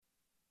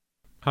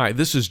Hi,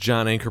 this is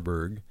John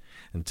Ankerberg,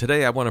 and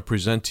today I want to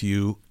present to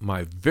you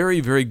my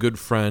very, very good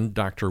friend,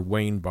 Dr.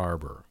 Wayne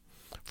Barber.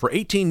 For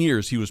 18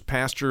 years, he was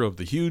pastor of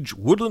the huge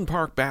Woodland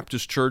Park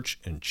Baptist Church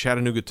in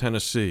Chattanooga,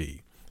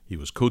 Tennessee. He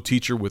was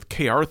co-teacher with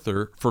Kay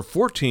Arthur for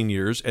 14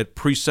 years at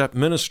Precept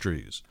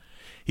Ministries.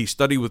 He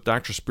studied with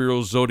Dr.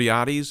 Spiro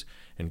Zodhiates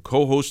and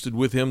co-hosted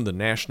with him the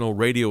national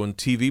radio and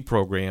TV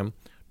program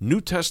New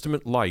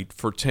Testament Light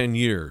for 10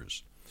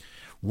 years.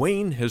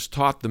 Wayne has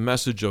taught the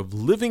message of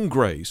living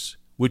grace,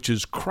 which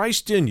is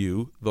Christ in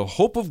you, the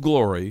hope of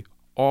glory,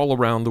 all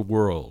around the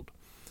world.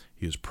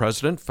 He is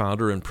president,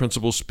 founder, and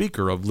principal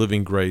speaker of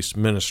Living Grace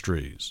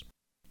Ministries.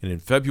 And in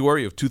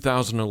February of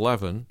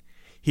 2011,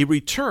 he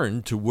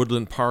returned to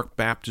Woodland Park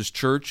Baptist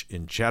Church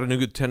in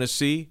Chattanooga,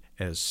 Tennessee,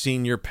 as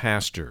senior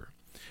pastor.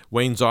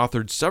 Wayne's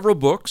authored several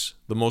books.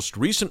 The most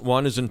recent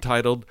one is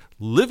entitled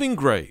Living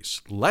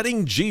Grace,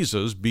 Letting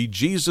Jesus Be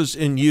Jesus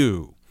in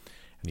You.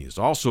 And he has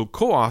also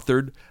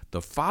co-authored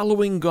The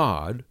Following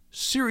God,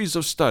 series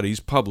of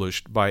studies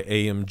published by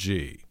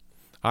AMG.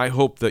 I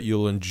hope that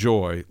you'll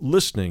enjoy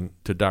listening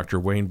to Dr.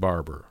 Wayne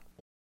Barber.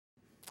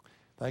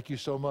 Thank you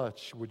so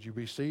much. Would you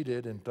be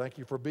seated, and thank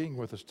you for being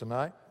with us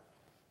tonight.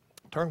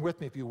 Turn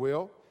with me, if you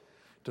will,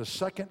 to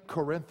 2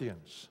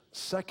 Corinthians.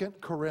 2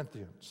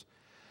 Corinthians.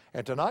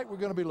 And tonight we're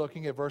going to be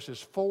looking at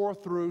verses 4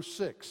 through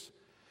 6.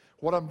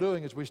 What I'm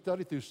doing as we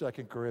study through 2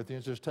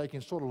 Corinthians is taking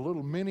sort of a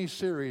little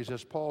mini-series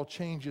as Paul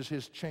changes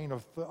his chain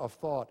of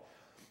thought.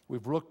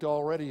 We've looked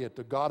already at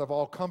the God of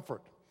all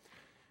comfort.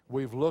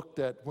 We've looked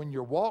at when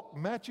your walk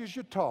matches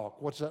your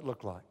talk, what's that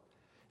look like?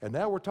 And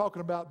now we're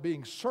talking about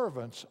being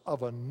servants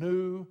of a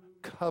new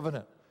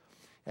covenant.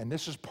 And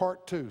this is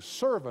part 2,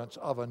 servants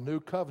of a new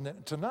covenant.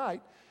 And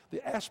tonight,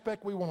 the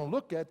aspect we want to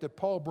look at that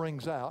Paul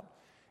brings out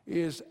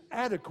is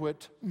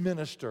adequate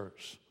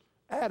ministers.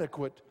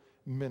 Adequate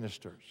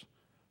ministers.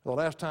 The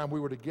last time we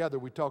were together,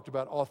 we talked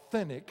about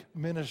authentic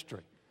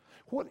ministry.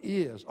 What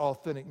is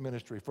authentic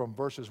ministry from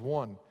verses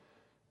 1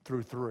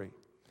 through 3?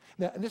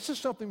 Now, and this is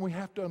something we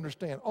have to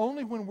understand.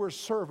 Only when we're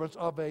servants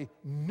of a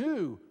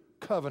new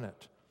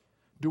covenant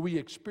do we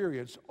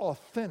experience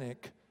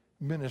authentic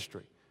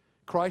ministry.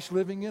 Christ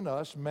living in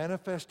us,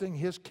 manifesting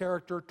His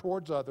character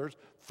towards others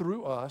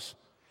through us,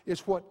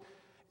 is what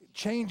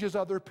changes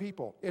other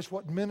people. It's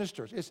what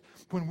ministers. It's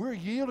when we're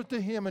yielded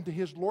to Him and to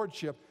His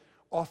Lordship,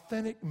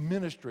 authentic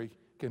ministry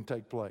can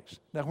take place.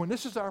 Now, when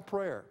this is our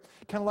prayer,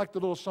 kind of like the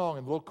little song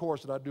and the little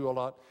chorus that I do a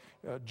lot,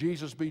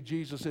 Jesus be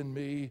Jesus in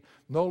me,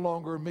 no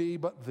longer me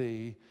but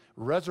thee,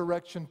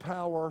 resurrection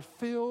power,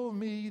 fill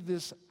me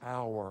this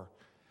hour,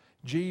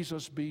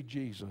 Jesus be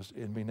Jesus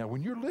in me. Now,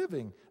 when you're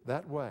living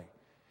that way,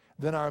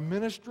 then our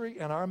ministry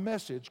and our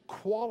message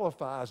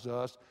qualifies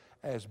us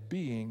as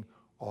being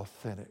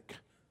authentic.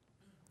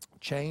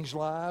 Changed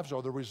lives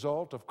are the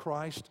result of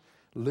Christ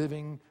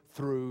living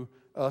through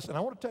us. And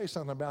I want to tell you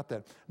something about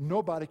that.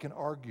 Nobody can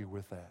argue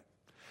with that.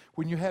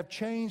 When you have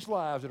changed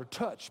lives that are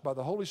touched by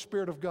the Holy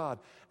Spirit of God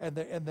and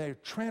they're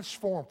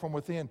transformed from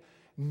within,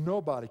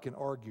 nobody can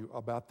argue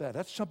about that.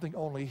 That's something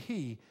only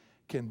He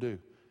can do.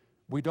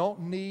 We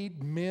don't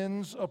need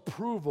men's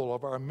approval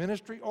of our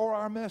ministry or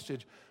our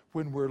message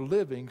when we're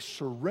living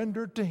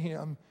surrendered to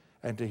Him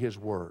and to His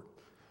Word.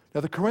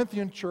 Now, the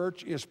Corinthian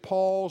church is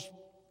Paul's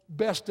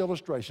best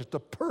illustration. It's the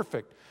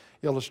perfect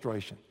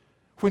illustration.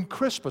 When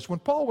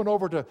Paul went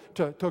over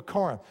to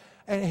Corinth,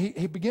 and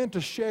he began to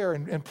share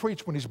and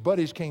preach when his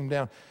buddies came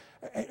down,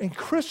 and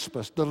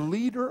Crispus, the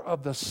leader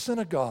of the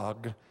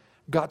synagogue,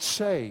 got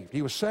saved.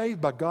 He was saved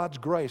by God's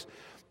grace.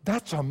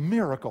 That's a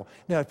miracle.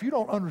 Now, if you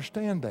don't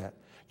understand that,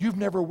 you've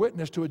never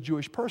witnessed to a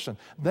Jewish person.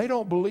 They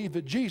don't believe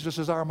that Jesus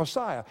is our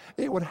Messiah.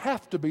 It would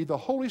have to be the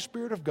Holy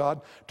Spirit of God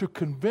to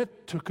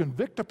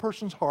convict a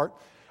person's heart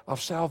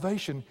of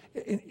salvation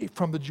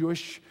from the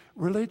Jewish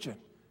religion.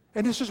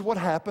 And this is what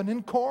happened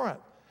in Corinth.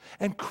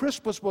 And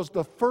Crispus was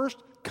the first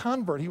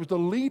convert. He was the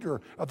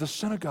leader of the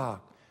synagogue.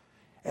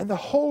 And the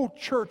whole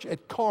church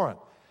at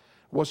Corinth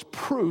was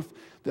proof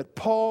that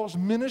Paul's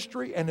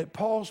ministry and that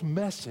Paul's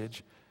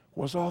message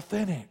was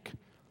authentic.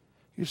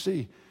 You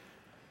see,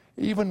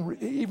 even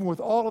with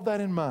all of that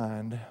in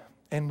mind,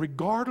 and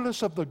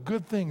regardless of the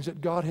good things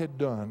that God had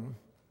done,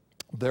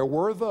 there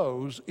were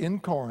those in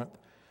Corinth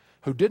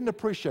who didn't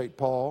appreciate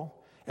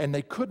Paul, and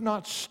they could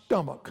not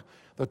stomach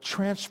the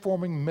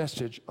transforming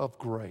message of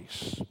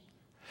grace.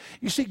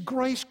 You see,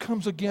 grace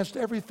comes against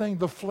everything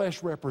the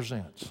flesh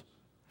represents.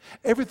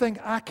 Everything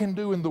I can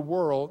do in the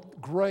world,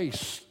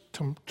 grace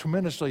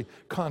tremendously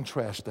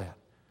contrasts that.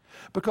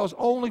 Because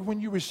only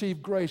when you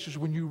receive grace is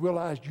when you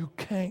realize you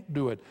can't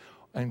do it.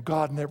 And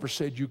God never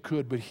said you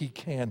could, but He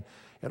can,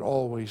 and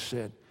always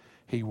said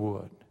He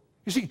would.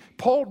 You see,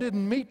 Paul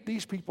didn't meet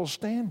these people's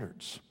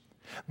standards.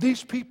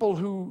 These people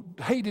who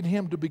hated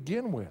him to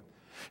begin with.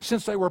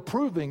 Since they were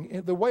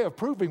the way of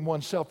proving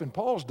oneself in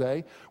Paul's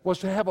day was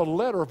to have a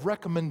letter of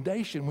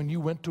recommendation when you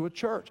went to a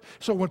church.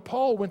 So when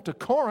Paul went to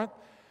Corinth,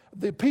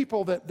 the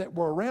people that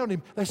were around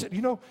him, they said,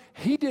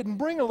 he didn't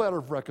bring a letter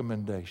of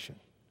recommendation.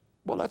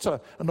 Well, that's a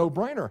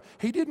no-brainer.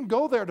 He didn't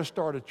go there to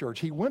start a church.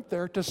 He went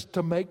there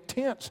to make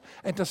tents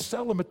and to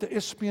sell them at the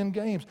Isthmian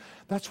Games.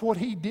 That's what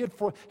he did.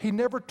 He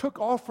never took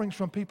offerings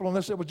from people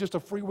unless it was just a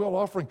free will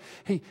offering.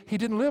 He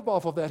didn't live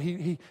off of that.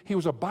 He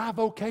was a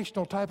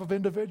bivocational type of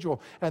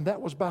individual, and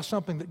that was by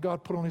something that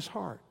God put on his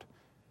heart.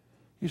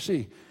 You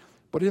see,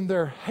 but in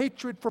their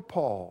hatred for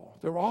Paul,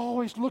 they were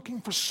always looking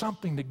for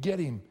something to get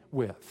him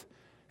with.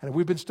 And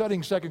we've been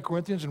studying 2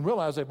 Corinthians and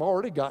realized they've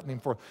already gotten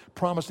him for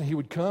promising he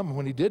would come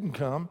when he didn't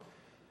come.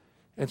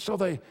 And so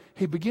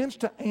he begins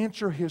to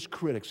answer his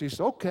critics. He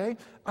says, okay,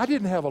 I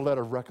didn't have a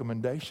letter of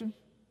recommendation.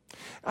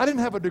 I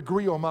didn't have a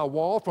degree on my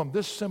wall from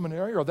this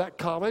seminary or that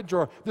college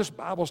or this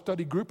Bible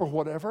study group or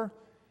whatever.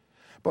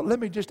 But let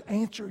me just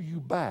answer you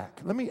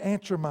back. Let me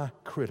answer my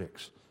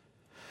critics.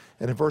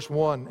 And in verse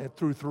 1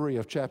 through 3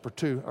 of chapter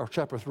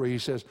 3, he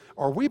says,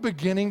 are we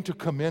beginning to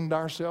commend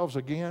ourselves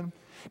again?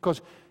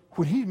 Because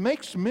when he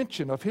makes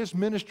mention of his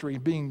ministry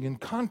being in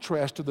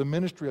contrast to the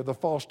ministry of the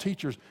false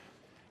teachers,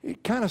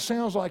 it kind of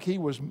sounds like he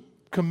was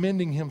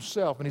commending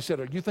himself. And he said,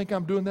 do you think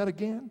I'm doing that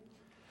again?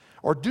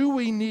 Or do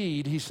we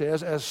need, he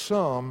says, as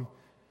some,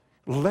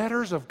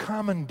 letters of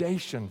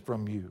commendation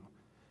from you?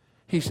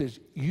 He says,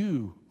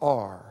 you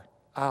are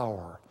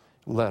our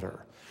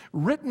letter,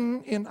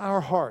 written in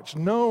our hearts,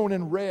 known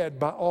and read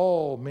by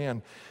all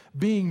men,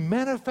 being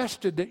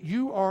manifested that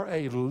you are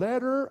a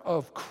letter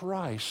of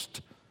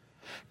Christ,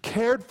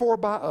 cared for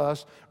by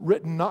us,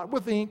 written not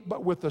with ink,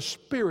 but with the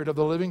Spirit of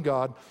the living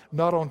God,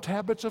 not on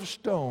tablets of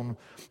stone,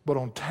 but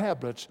on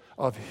tablets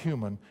of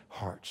human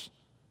hearts.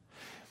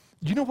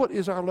 Do you know what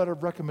is our letter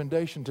of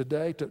recommendation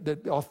today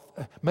that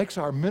makes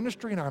our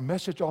ministry and our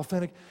message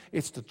authentic?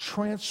 It's to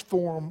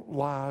transform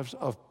lives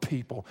of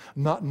people.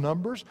 Not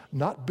numbers,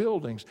 not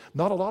buildings,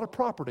 not a lot of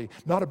property,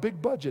 not a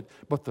big budget,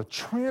 but the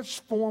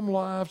transform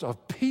lives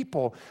of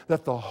people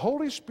that the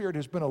Holy Spirit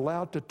has been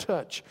allowed to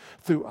touch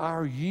through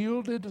our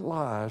yielded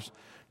lives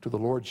to the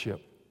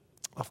Lordship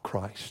of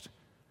Christ.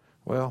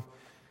 Well,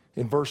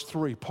 in verse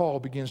 3, Paul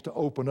begins to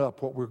open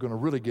up what we're going to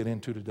really get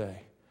into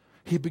today.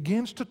 He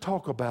begins to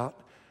talk about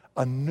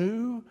a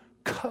new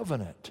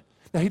covenant.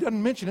 Now, he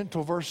doesn't mention it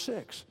until verse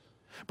 6.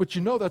 But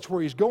you know that's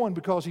where he's going,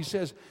 because he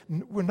says,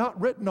 we're not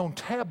written on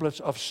tablets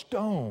of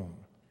stone.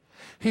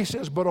 He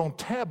says, but on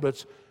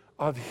tablets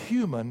of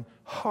human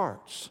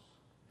hearts.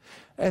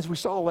 As we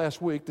saw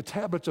last week, the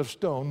tablets of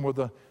stone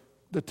were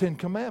the Ten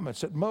Commandments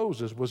that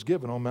Moses was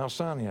given on Mount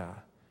Sinai.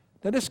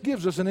 Now, this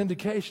gives us an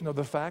indication of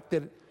the fact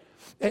that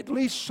at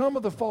least some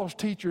of the false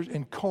teachers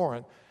in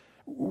Corinth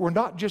were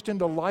not just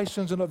into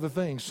license and other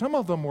things. Some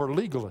of them were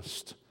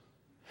legalists.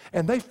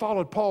 And they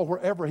followed Paul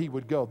wherever he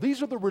would go.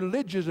 These are the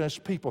religious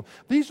people.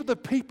 These are the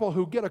people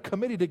who get a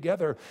committee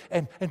together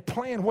and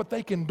plan what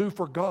they can do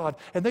for God.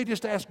 And they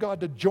just ask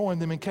God to join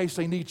them in case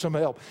they need some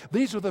help.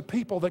 These are the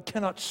people that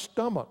cannot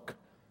stomach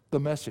the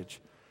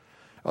message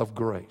of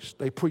grace.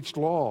 They preached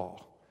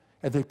law,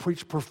 and they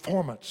preached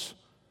performance,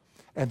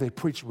 and they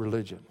preached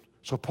religion.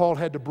 So Paul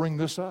had to bring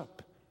this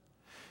up.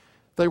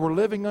 They were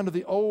living under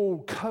the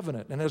old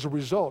covenant, and as a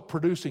result,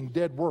 producing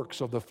dead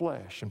works of the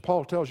flesh. And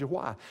Paul tells you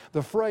why.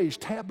 The phrase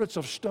tablets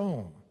of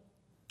stone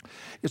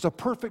is a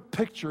perfect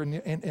picture in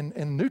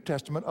the New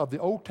Testament of the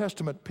Old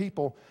Testament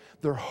people,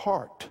 their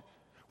heart,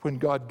 when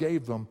God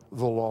gave them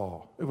the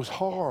law. It was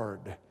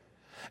hard,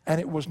 and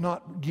it was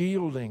not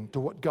yielding to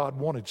what God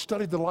wanted.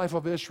 Study the life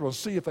of Israel and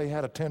see if they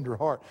had a tender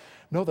heart.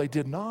 No, they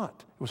did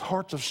not. It was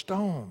hearts of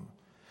stone.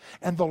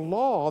 And the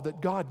law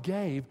that God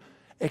gave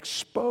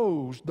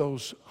exposed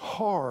those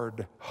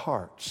hard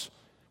hearts.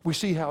 We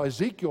see how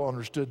Ezekiel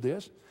understood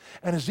this.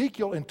 And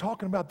Ezekiel, in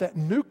talking about that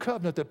new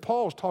covenant that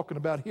Paul's talking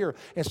about here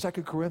in 2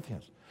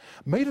 Corinthians,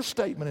 made a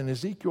statement in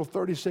Ezekiel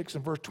 36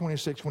 and verse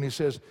 26 when he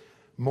says,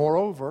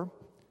 moreover,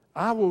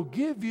 I will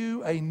give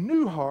you a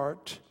new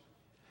heart,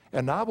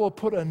 and I will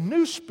put a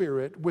new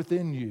spirit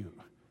within you.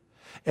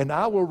 And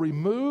I will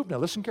remove, now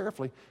listen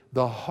carefully,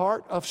 the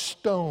heart of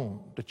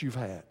stone that you've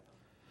had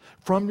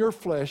from your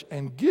flesh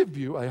and give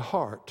you a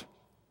heart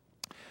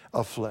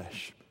of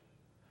flesh.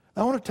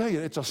 I want to tell you,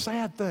 it's a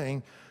sad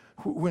thing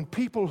when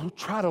people who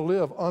try to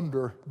live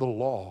under the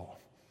law,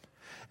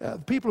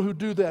 people who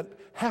do that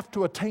have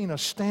to attain a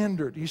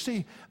standard. You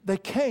see, they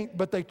can't,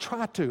 but they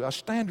try to, a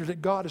standard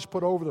that God has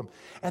put over them.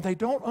 And they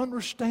don't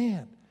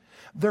understand.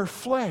 Their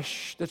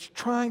flesh that's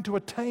trying to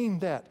attain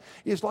that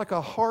is like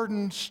a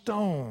hardened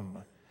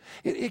stone.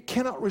 It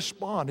cannot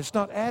respond. It's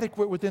not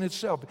adequate within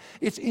itself.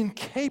 It's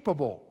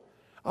incapable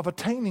of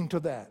attaining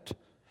to that.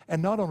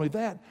 And not only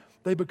that,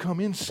 they become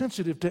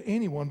insensitive to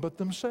anyone but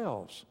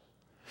themselves.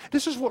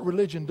 This is what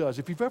religion does.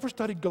 If you've ever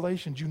studied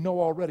Galatians, you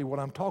know already what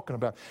I'm talking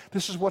about.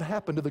 This is what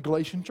happened to the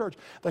Galatian church.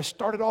 They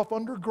started off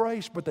under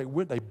grace, but they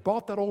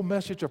bought that old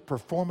message of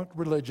performant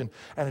religion,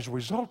 and as a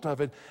result of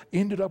it,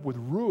 ended up with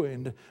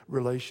ruined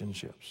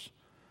relationships.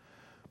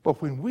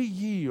 But when we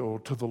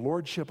yield to the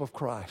Lordship of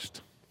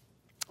Christ,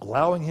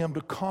 allowing Him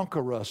to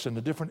conquer us in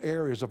the different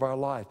areas of our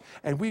life,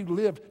 and we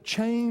live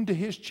chained to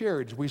His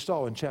chariots, we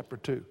saw in chapter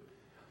 2,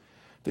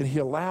 then He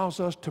allows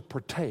us to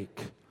partake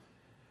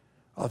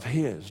of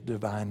His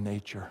divine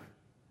nature.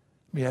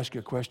 Let me ask you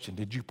a question.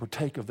 Did you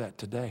partake of that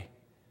today?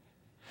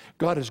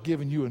 God has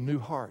given you a new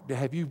heart.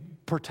 Have you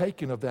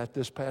partaken of that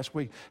this past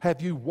week? Have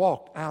you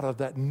walked out of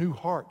that new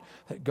heart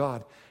that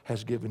God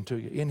has given to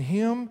you? In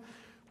Him,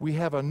 we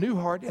have a new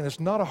heart, and it's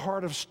not a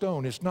heart of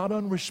stone. It's not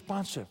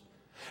unresponsive.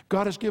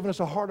 God has given us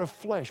a heart of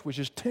flesh, which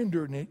is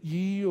tender, and it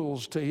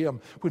yields to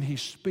Him when He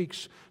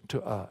speaks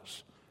to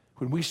us.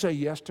 When we say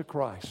yes to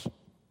Christ,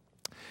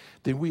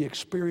 then we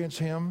experience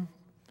Him.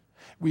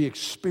 We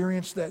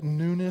experience that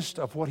newness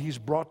of what He's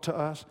brought to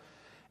us,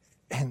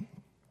 and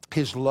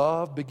His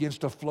love begins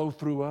to flow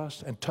through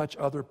us and touch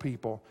other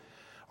people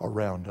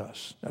around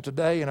us. Now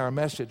today in our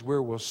message,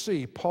 where we'll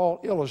see Paul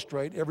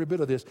illustrate every bit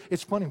of this,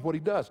 it's funny what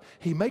he does.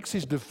 He makes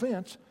his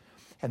defense,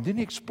 and then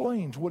he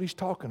explains what he's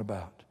talking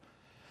about.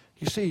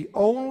 You see,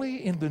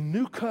 only in the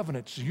new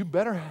covenants, you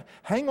better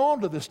hang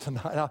on to this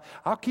tonight.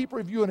 I'll keep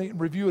reviewing it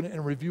and reviewing it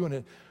and reviewing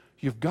it.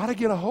 You've got to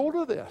get a hold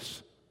of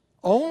this.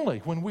 Only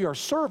when we are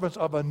servants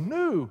of a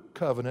new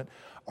covenant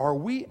are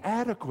we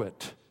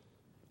adequate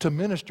to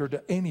minister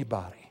to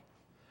anybody.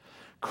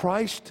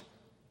 Christ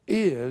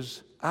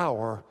is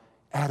our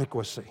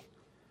adequacy.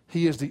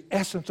 He is the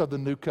essence of the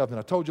new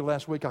covenant. I told you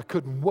last week I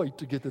couldn't wait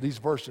to get to these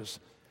verses.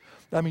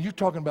 I mean, you're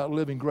talking about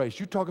living grace.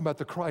 You're talking about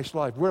the Christ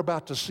life. We're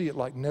about to see it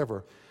like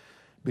never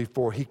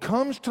before. He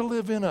comes to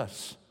live in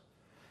us,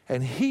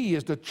 and He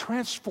is the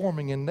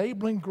transforming,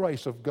 enabling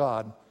grace of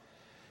God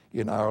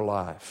in our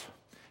life.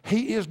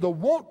 He is the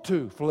want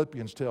to,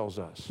 Philippians tells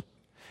us,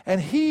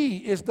 and He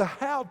is the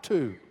how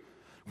to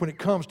when it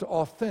comes to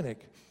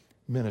authentic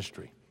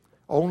ministry.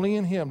 Only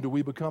in Him do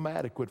we become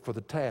adequate for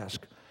the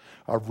task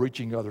of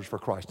reaching others for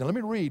Christ. Now let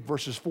me read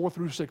verses 4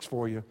 through 6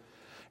 for you,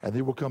 and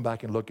then we'll come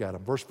back and look at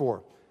them. Verse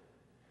 4.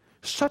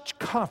 Such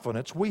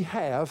confidence we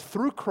have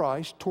through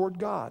Christ toward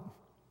God.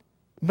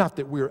 Not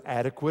that we're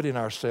adequate in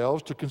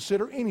ourselves to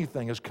consider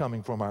anything as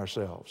coming from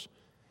ourselves,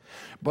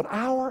 but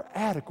our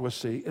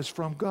adequacy is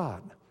from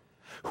God,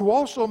 who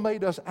also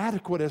made us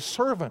adequate as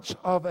servants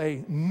of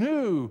a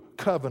new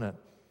covenant,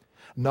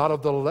 not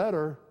of the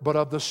letter, but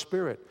of the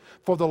Spirit.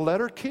 For the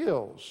letter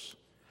kills,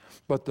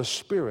 but the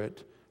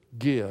Spirit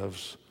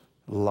gives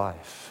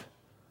life.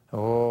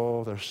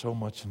 Oh, there's so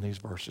much in these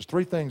verses.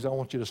 3 things I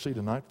want you to see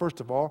tonight. First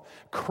of all,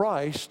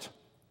 Christ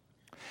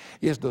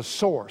is the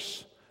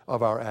source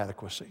of our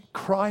adequacy.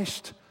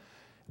 Christ,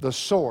 the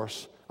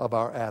source of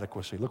our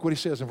adequacy. Look what he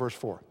says in verse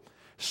 4.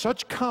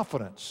 Such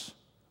confidence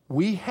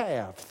we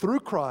have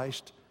through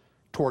Christ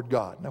toward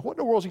God. Now, what in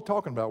the world is he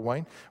talking about,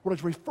 Wayne? Well,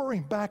 he's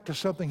referring back to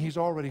something he's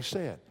already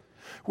said.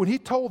 When he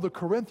told the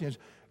Corinthians,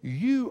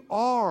 you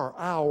are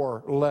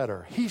our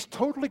letter, he's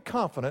totally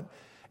confident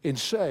in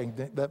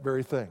saying that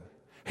very thing.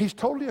 He's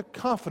totally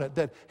confident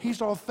that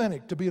he's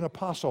authentic to be an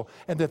apostle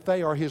and that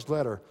they are his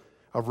letter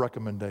of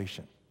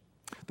recommendation.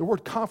 The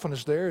word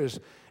confidence there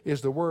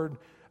is the word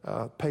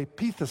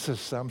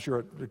pepithesis. I'm sure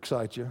it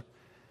excites you.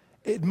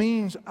 It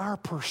means our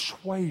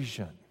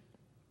persuasion.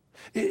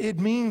 It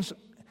means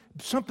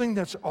something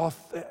that's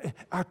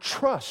our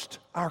trust,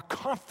 our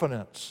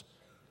confidence.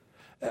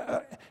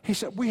 He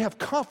said we have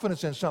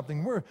confidence in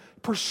something. We're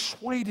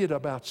persuaded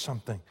about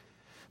something.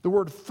 The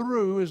word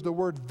through is the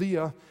word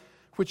via,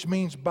 which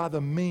means by the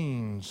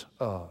means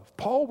of.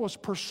 Paul was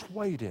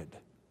persuaded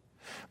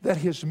that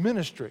his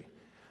ministry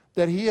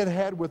that he had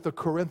had with the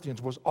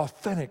Corinthians was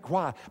authentic.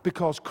 Why?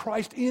 Because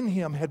Christ in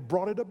him had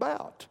brought it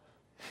about.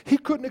 He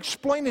couldn't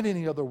explain it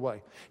any other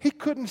way. He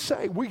couldn't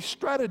say, we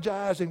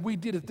strategized and we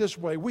did it this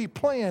way. We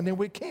planned and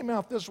we came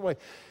out this way.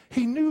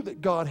 He knew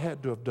that God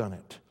had to have done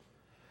it.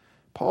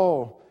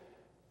 Paul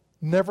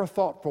never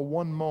thought for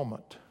one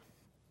moment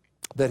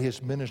that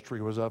his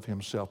ministry was of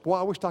himself. Well,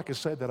 I wish I could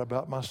say that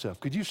about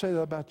myself. Could you say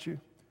that about you?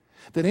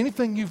 That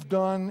anything you've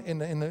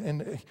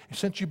done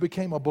since you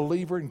became a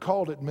believer and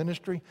called it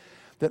ministry,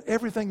 that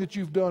everything that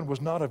you've done was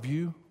not of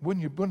you?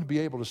 Wouldn't you be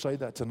able to say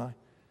that tonight?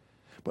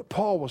 But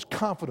Paul was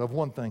confident of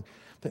one thing,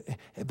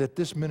 that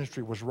this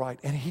ministry was right.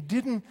 And he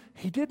didn't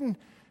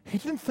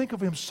think of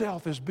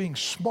himself as being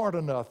smart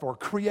enough or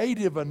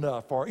creative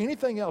enough or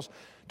anything else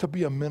to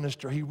be a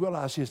minister. He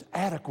realized his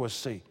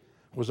adequacy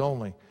was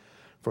only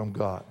from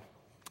God.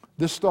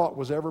 This thought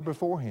was ever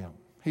before him.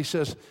 He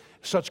says,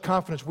 such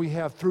confidence we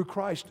have through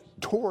Christ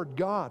toward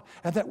God.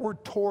 And that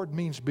word toward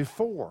means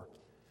before.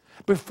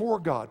 Before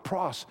God,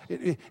 pros.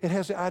 It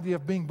has the idea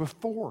of being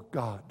before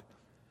God.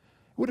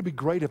 Would it be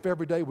great if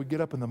every day we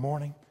get up in the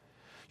morning,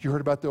 you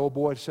heard about the old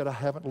boy that said, I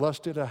haven't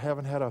lusted, I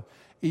haven't had an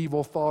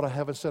evil thought, I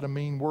haven't said a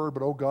mean word,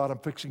 but oh God, I'm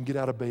fixing to get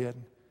out of bed.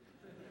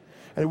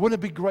 And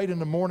wouldn't it be great in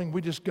the morning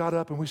we just got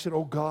up and we said,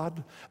 oh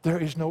God, there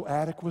is no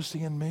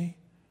adequacy in me.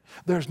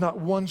 There's not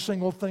one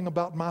single thing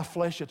about my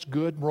flesh that's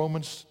good.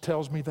 Romans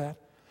tells me that.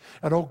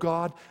 And oh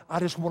God, I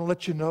just want to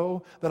let you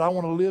know that I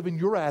want to live in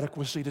your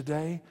adequacy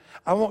today.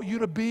 I want you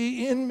to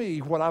be in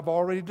me what I've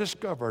already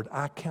discovered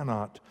I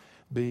cannot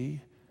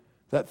be.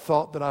 That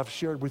thought that I've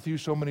shared with you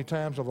so many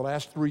times over the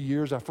last 3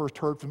 years, I first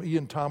heard from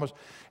Ian Thomas,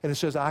 and it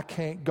says, I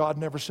can't, God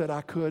never said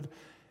I could.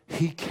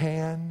 He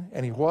can,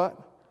 and he what?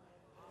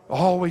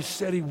 Always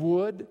said he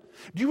would.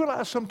 Do you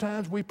realize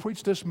sometimes we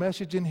preach this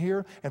message in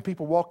here and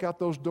people walk out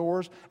those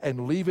doors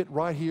and leave it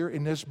right here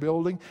in this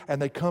building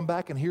and they come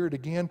back and hear it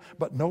again,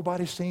 but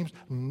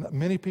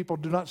many people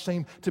do not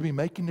seem to be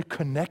making the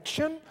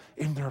connection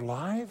in their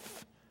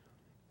life?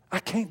 I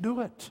can't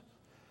do it,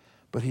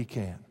 but he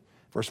can.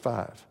 Verse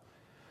 5.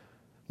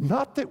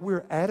 Not that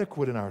we're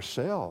adequate in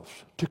ourselves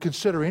to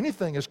consider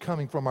anything as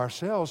coming from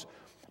ourselves,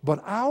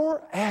 but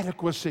our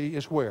adequacy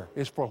is where?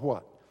 Is for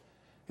what?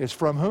 It's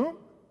from whom?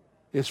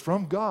 It's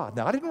from God.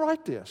 Now, I didn't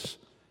write this.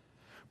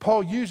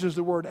 Paul uses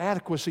the word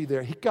adequacy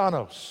there,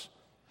 hikanos.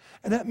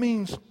 And that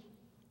means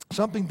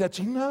something that's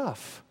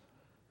enough.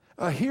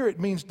 Here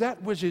it means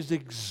that which is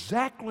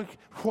exactly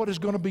what is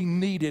going to be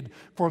needed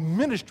for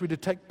ministry to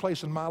take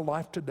place in my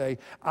life today.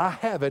 I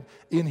have it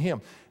in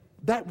him.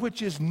 That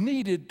which is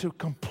needed to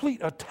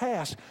complete a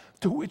task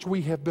to which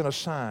we have been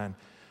assigned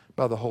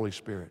by the Holy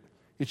Spirit.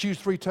 It's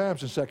used 3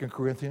 times in 2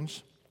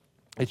 Corinthians.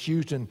 It's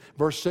used in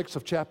verse 6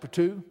 of chapter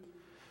 2.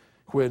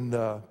 When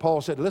Paul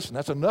said, listen,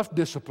 that's enough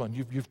discipline.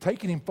 You've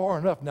taken him far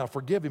enough. Now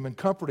forgive him and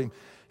comfort him.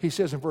 He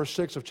says in verse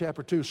 6 of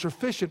chapter 2,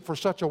 sufficient for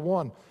such a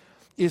one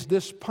is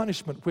this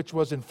punishment which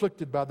was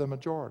inflicted by the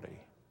majority.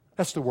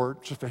 That's the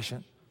word,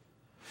 sufficient.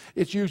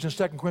 It's used in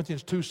 2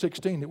 Corinthians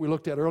 2:16 that we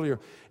looked at earlier.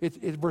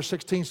 Verse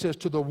 16 says,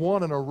 to the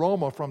one an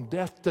aroma from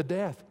death to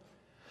death,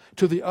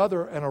 to the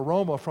other an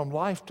aroma from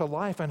life to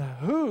life. And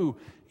who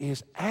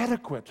is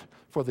adequate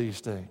for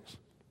these things?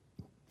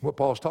 What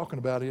Paul's talking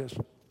about is,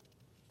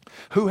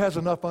 who has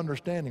enough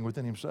understanding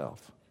within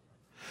himself?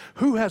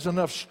 Who has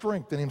enough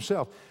strength in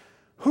himself?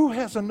 Who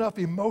has enough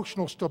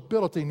emotional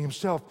stability in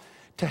himself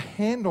to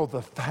handle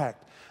the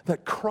fact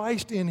that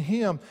Christ in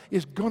him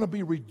is going to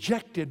be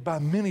rejected by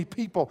many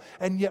people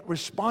and yet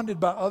responded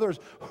by others?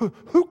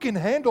 Who can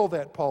handle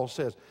that, Paul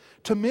says?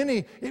 To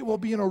many, it will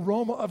be an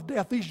aroma of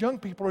death. These young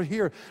people are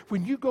here.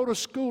 When you go to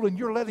school and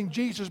you're letting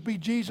Jesus be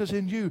Jesus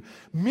in you,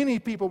 many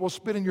people will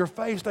spit in your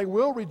face. They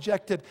will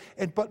reject it,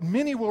 but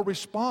many will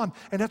respond.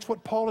 And that's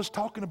what Paul is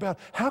talking about.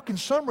 How can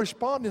some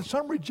respond and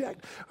some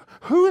reject?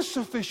 Who is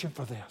sufficient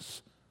for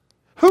this?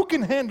 Who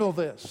can handle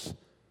this?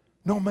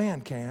 No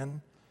man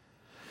can.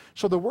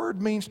 So the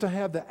word means to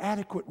have the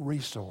adequate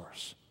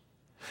resource,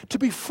 to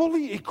be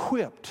fully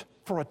equipped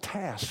for a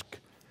task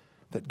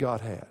that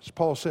God has.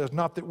 Paul says,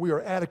 not that we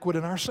are adequate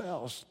in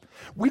ourselves.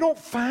 We don't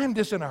find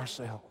this in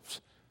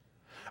ourselves.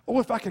 Oh,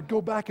 if I could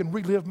go back and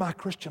relive my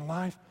Christian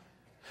life.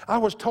 I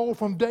was told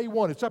from day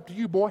one, it's up to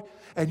you, boy,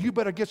 and you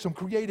better get some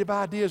creative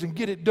ideas and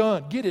get it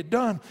done. Get it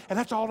done. And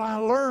that's all I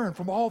learned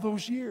from all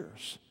those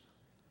years.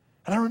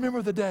 And I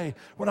remember the day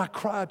when I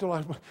cried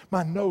till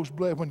my nose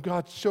bled when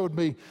God showed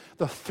me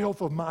the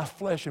filth of my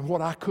flesh and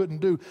what I couldn't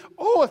do.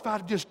 Oh, if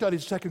I'd just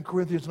studied 2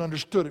 Corinthians and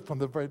understood it from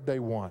the very day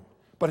one.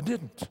 But I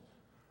didn't.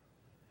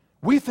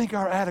 We think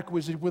our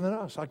adequacy is within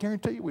us. I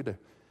guarantee you we do.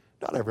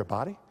 Not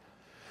everybody.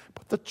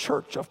 But the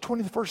church of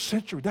 21st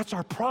century, that's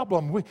our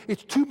problem.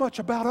 It's too much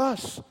about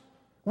us.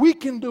 We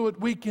can do it,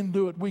 we can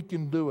do it, we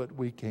can do it,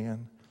 we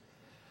can.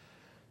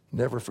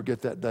 Never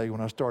forget that day when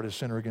I started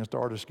Center Against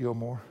Artist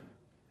Gilmore.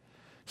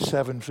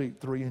 7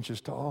 feet 3 inches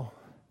tall.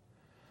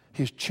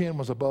 His chin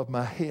was above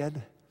my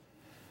head.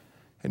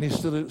 And these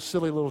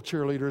silly little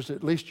cheerleaders,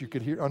 at least you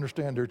could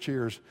understand their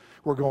cheers,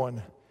 were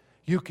going,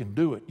 you can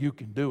do it, you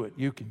can do it,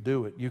 you can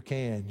do it, you can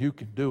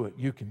do it,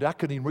 you can. I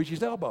couldn't even reach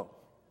his elbow.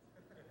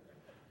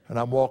 And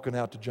I'm walking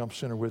out to Jump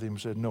Center with him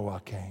and said, no, I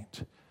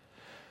can't.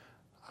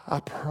 I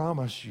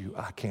promise you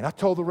I can't. I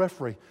told the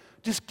referee,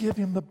 just give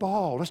him the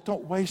ball. Let's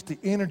don't waste the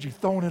energy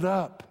throwing it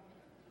up.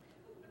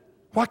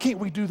 Why can't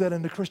we do that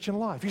in the Christian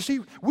life? You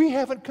see, we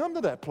haven't come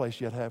to that place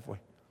yet, have we?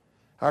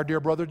 Our dear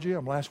brother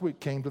Jim last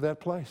week came to that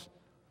place.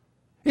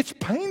 It's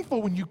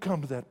painful when you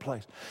come to that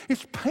place.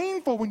 It's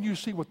painful when you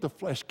see what the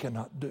flesh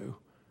cannot do.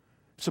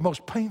 It's the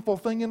most painful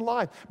thing in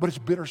life, but it's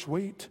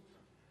bittersweet.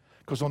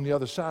 Because on the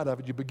other side of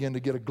it, you begin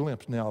to get a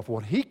glimpse now of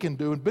what he can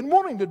do and been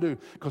wanting to do.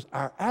 Because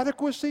our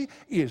adequacy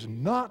is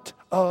not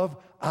of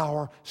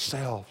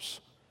ourselves.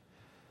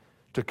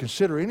 To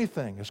consider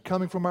anything as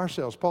coming from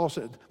ourselves. Paul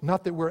said,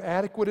 not that we're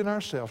adequate in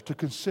ourselves, to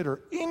consider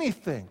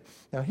anything.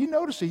 Now, he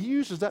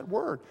uses that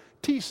word,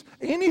 tis,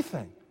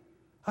 anything.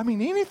 I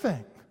mean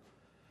anything.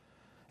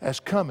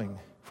 As coming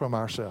from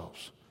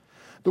ourselves.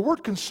 The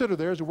word consider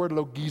there is the word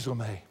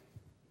logizomai.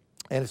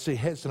 And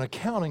it's an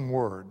accounting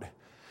word.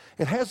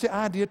 It has the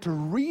idea to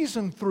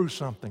reason through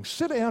something.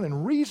 Sit down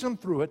and reason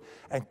through it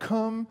and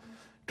come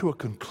to a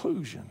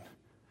conclusion.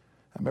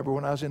 I remember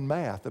when I was in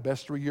math, the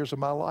best 3 years of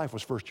my life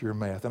was first year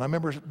math. And I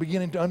remember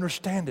beginning to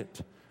understand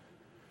it.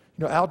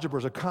 You know, algebra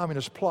is a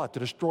communist plot to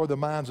destroy the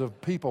minds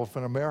of people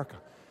in America.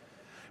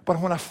 But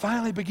when I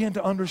finally began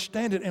to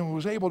understand it and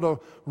was able to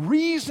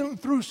reason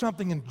through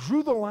something and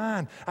drew the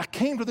line, I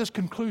came to this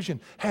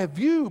conclusion. Have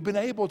you been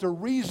able to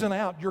reason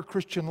out your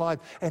Christian life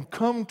and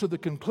come to the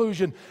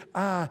conclusion,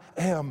 I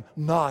am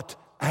not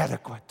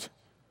adequate?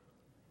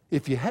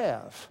 If you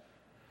have,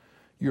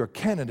 you're a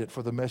candidate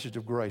for the message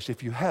of grace.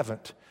 If you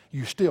haven't,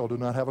 you still do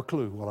not have a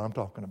clue what I'm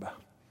talking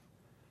about.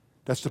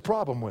 That's the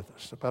problem with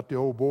us. About the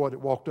old boy that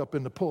walked up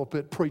in the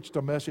pulpit, preached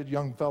a message,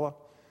 young fella,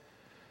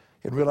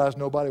 and realized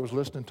nobody was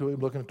listening to him,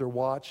 looking at their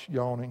watch,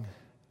 yawning.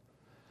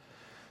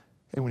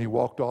 And when he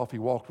walked off, he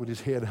walked with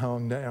his head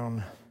hung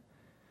down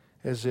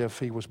as if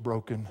he was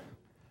broken.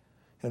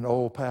 And an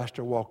old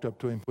pastor walked up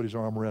to him, put his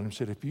arm around him and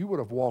said, if you would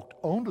have walked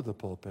onto the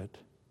pulpit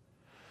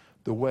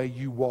the way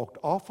you walked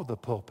off of the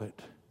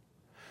pulpit,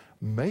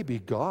 maybe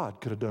God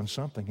could have done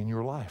something in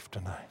your life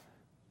tonight.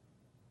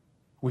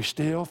 We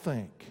still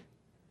think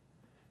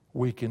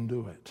we can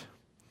do it.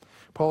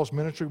 Paul's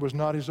ministry was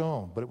not his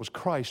own, but it was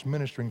Christ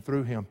ministering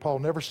through him. Paul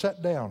never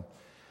sat down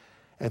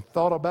and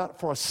thought about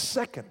for a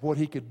second what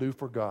he could do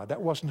for God.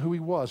 That wasn't who he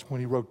was when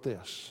he wrote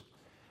this.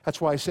 That's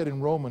why he said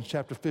in Romans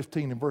chapter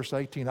 15 and verse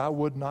 18, I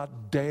would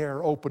not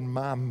dare open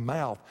my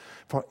mouth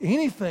for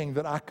anything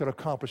that I could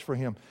accomplish for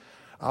him.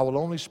 I will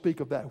only speak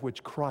of that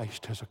which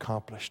Christ has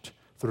accomplished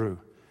through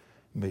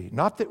me.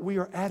 Not that we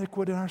are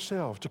adequate in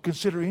ourselves to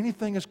consider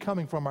anything as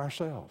coming from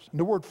ourselves. And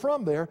the word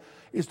from there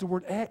is the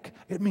word ek.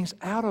 It means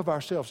out of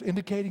ourselves,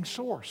 indicating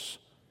source.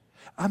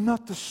 I'm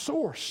not the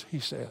source, he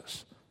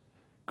says.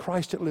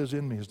 Christ that lives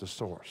in me is the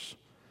source.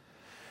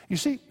 You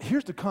see,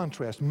 here's the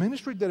contrast.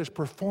 Ministry that is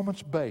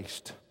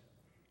performance-based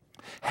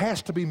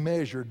has to be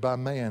measured by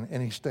man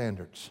and his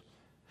standards.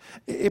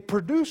 It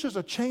produces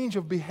a change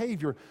of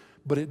behavior,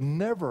 but it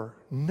never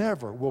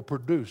will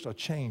produce a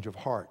change of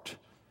heart.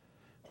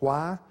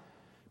 Why?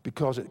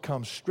 Because it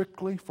comes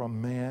strictly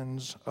from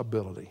man's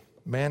ability.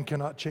 Man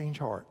cannot change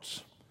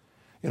hearts.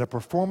 In a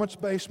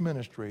performance-based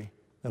ministry,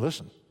 now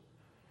listen,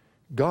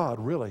 God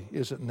really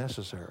isn't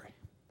necessary.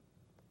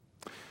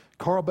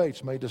 Carl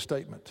Bates made a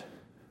statement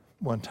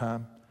one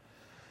time,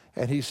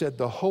 and he said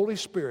the Holy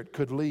Spirit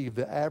could leave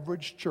the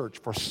average church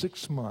for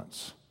 6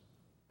 months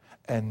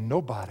and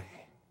nobody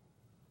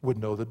would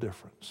know the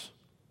difference.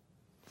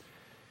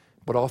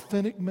 But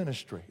authentic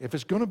ministry, if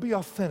it's going to be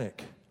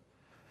authentic,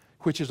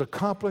 which is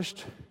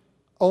accomplished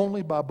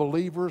only by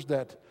believers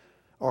that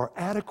are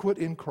adequate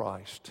in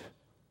Christ,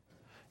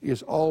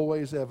 is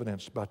always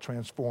evidenced by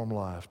transformed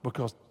lives,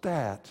 because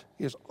that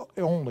is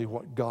only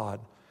what God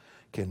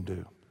can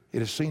do.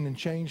 It is seen in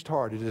changed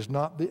heart. It is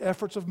not the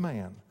efforts of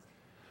man,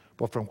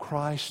 but from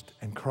Christ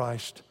and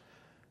Christ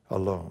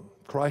alone.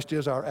 Christ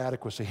is our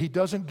adequacy. He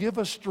doesn't give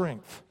us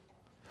strength.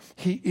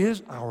 He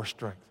is our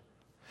strength.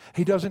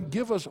 He doesn't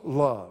give us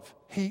love.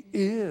 He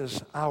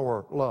is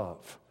our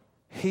love.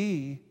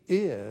 He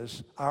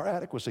is our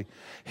adequacy.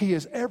 He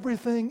is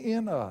everything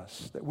in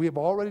us that we have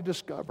already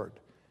discovered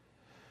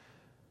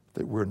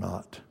that we're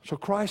not. So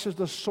Christ is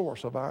the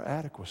source of our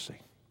adequacy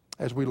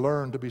as we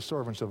learn to be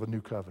servants of a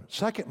new covenant.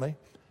 Secondly,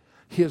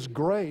 His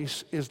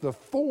grace is the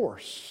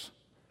force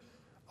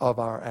of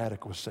our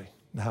adequacy.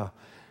 Now,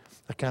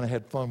 I kind of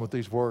had fun with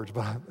these words,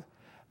 but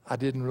I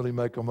didn't really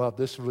make them up.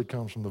 This really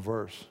comes from the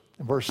verse.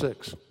 In verse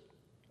 6,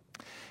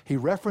 he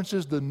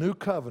references the new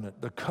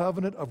covenant, the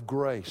covenant of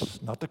grace,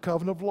 not the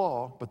covenant of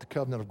law, but the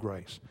covenant of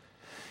grace.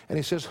 And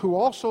he says, who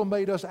also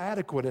made us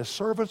adequate as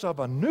servants of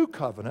a new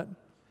covenant,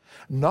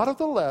 not of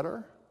the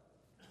letter,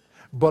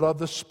 but of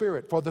the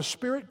Spirit. For the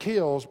Spirit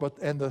kills,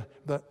 and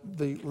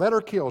the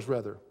letter kills,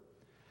 rather,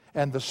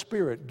 and the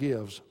Spirit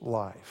gives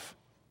life.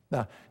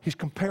 Now, he's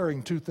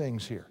comparing two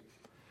things here.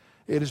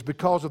 It is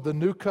because of the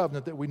new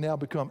covenant that we now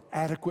become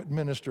adequate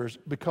ministers,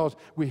 because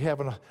we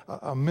have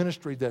a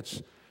ministry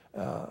that's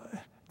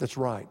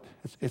right.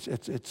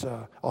 It's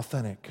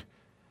authentic,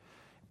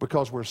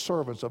 because we're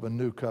servants of a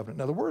new covenant.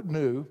 Now, the word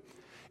new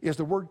is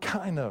the word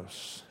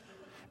kainos.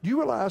 Do you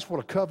realize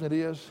what a covenant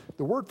is?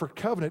 The word for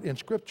covenant in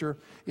Scripture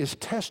is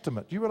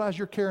testament. Do you realize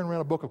you're carrying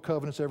around a book of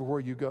covenants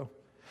everywhere you go?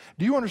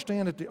 Do you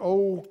understand that the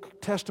Old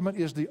Testament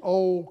is the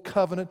Old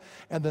Covenant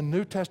and the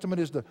New Testament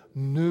is the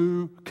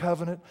New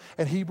Covenant?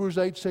 And Hebrews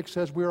 8:6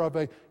 says we're of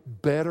a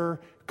better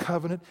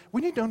covenant.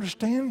 We need to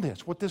understand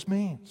this, what this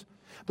means.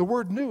 The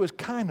word new is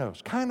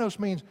kainos. Kainos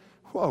means,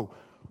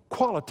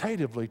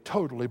 qualitatively,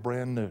 totally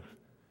brand new.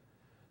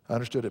 I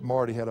understood that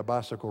Marty had a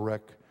bicycle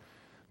wreck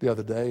the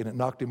other day, and it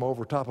knocked him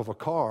over top of a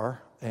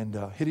car and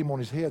hit him on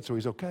his head, so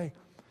he's okay.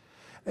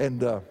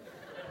 And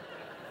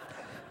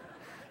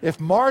if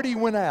Marty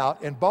went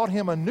out and bought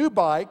him a new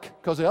bike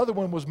because the other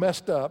one was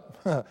messed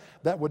up,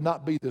 that would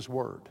not be this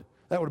word.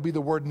 That would be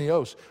the word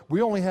neos.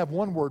 We only have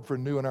one word for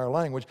new in our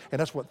language, and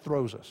that's what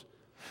throws us.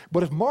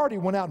 But if Marty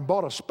went out and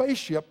bought a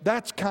spaceship,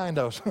 that's kind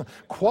of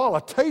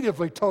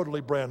qualitatively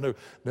totally brand new.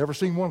 Never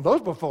seen one of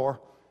those before.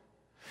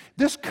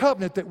 This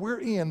covenant that we're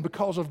in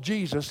because of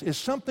Jesus is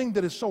something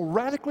that is so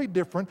radically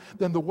different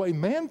than the way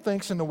man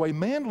thinks and the way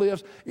man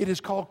lives. It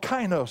is called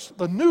kainos,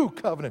 the new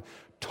covenant,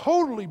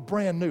 totally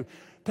brand new.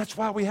 That's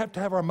why we have to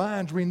have our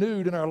minds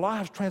renewed and our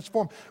lives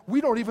transformed. We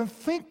don't even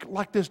think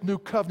like this new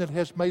covenant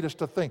has made us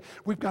to think.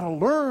 We've got to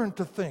learn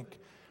to think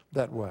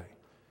that way.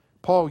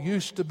 Paul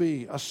used to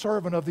be a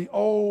servant of the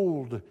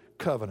old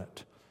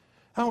covenant.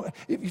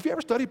 If you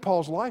ever studied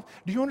Paul's life,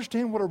 do you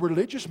understand what a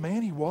religious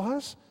man he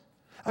was?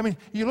 I mean,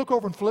 you look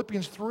over in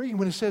Philippians 3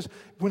 when it says,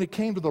 when it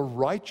came to the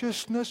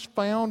righteousness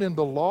found in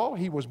the law,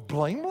 he was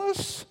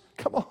blameless.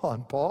 Come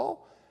on,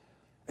 Paul.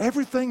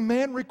 Everything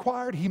man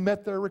required, he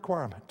met their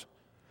requirement.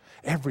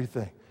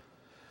 Everything.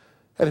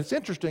 And it's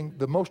interesting,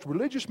 the most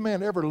religious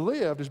man ever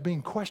lived is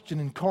being questioned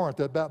in Corinth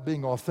about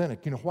being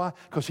authentic. You know why?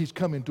 Because he's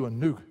come into a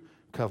new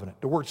covenant.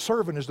 The word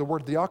servant is the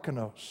word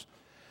diakonos.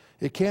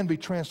 It can be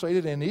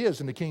translated, and is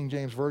in the King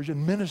James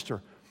Version,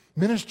 minister.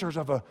 Ministers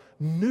of a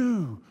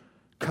new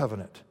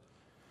covenant.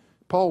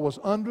 Paul was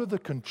under the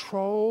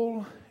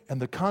control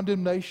and the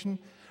condemnation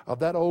of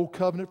that old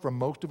covenant for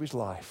most of his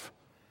life.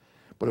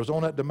 But it was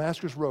on that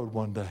Damascus road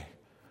one day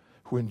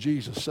when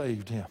Jesus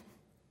saved him,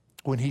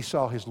 when he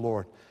saw his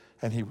Lord,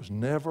 and he was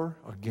never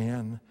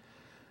again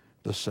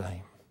the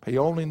same. He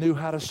only knew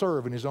how to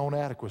serve in his own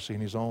adequacy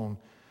and his own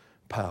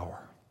power.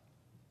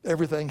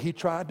 Everything he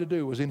tried to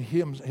do was in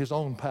his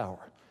own power.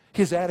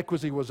 His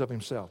adequacy was of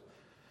himself.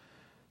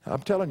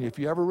 I'm telling you, if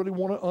you ever really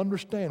want to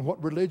understand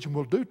what religion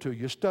will do to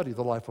you, study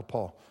the life of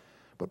Paul.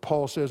 But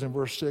Paul says in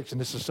verse 6, and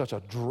this is such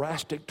a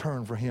drastic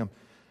turn for him,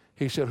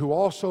 he said, who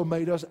also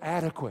made us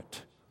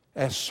adequate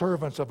as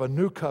servants of a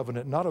new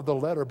covenant, not of the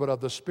letter, but of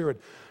the Spirit.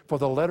 For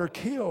the letter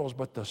kills,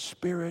 but the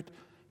Spirit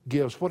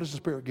gives. What does the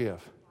Spirit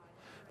give?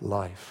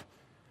 Life.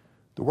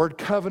 The word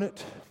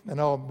covenant, and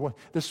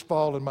this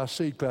fall in my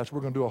seed class, we're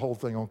going to do a whole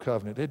thing on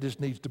covenant. It just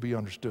needs to be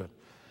understood.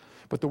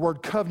 But the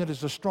word covenant is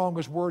the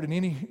strongest word in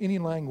any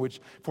language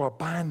for a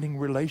binding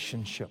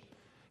relationship.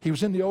 He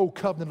was in the old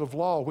covenant of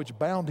law, which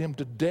bound him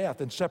to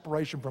death and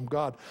separation from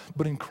God.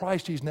 But in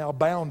Christ, he's now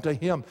bound to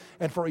him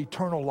and for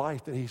eternal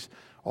life that he's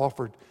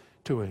offered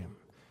to him.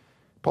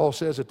 Paul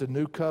says that the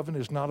new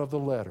covenant is not of the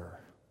letter,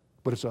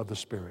 but it's of the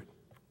Spirit.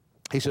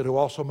 He said, who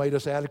also made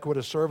us adequate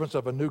as servants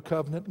of a new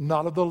covenant,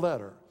 not of the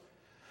letter,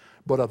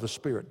 but of the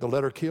Spirit. The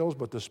letter kills,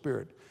 but the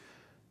Spirit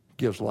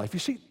gives life. You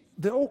see,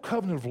 the old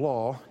covenant of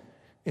law,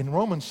 in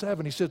Romans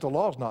 7, he says the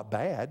law is not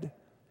bad,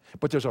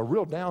 but there's a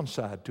real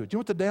downside to it. You know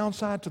what the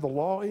downside to the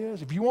law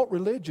is? If you want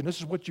religion, this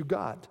is what you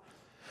got.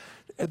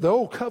 The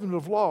old covenant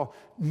of law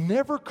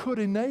never could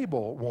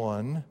enable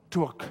one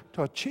to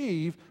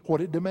achieve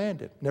what it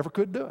demanded. Never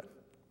could do it.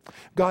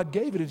 God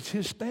gave it. It's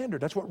his standard.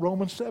 That's what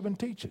Romans 7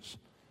 teaches.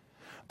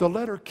 The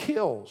letter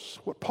kills.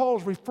 What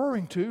Paul's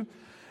referring to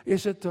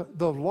is that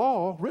the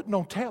law written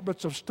on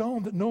tablets of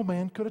stone that no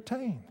man could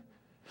attain.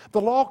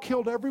 The law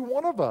killed every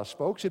one of us,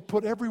 folks. It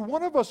put every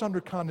one of us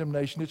under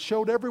condemnation. It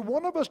showed every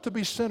one of us to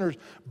be sinners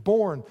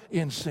born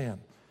in sin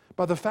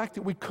by the fact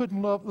that we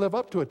couldn't live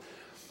up to it.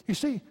 You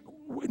see,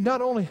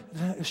 not only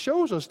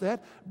shows us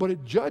that, but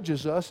it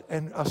judges us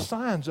and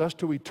assigns us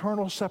to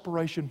eternal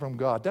separation from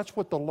God. That's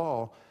what the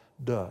law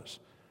does.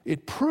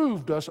 It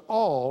proved us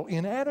all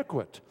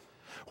inadequate.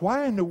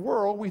 Why in the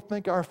world we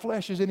think our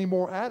flesh is any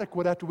more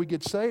adequate after we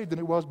get saved than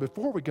it was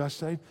before we got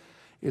saved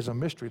is a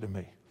mystery to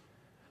me.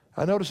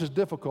 I know this is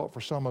difficult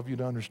for some of you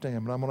to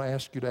understand, but I'm going to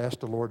ask you to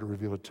ask the Lord to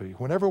reveal it to you.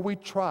 Whenever we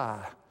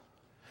try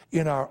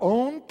in our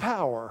own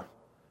power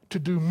to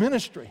do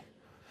ministry,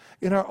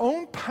 in our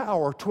own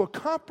power to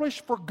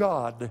accomplish for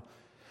God,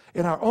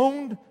 in our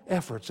own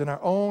efforts, in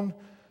our own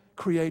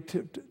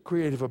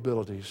creative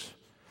abilities,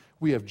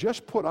 we have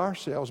just put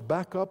ourselves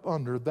back up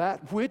under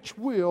that which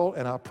will,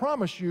 and I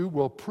promise you,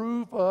 will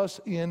prove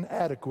us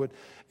inadequate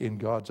in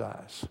God's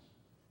eyes.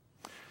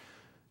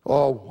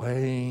 Oh,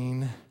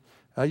 Wayne,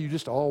 you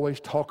just always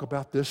talk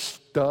about this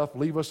stuff.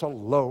 Leave us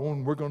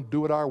alone. We're going to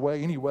do it our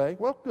way anyway.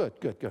 Well, good.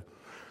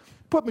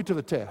 Put me to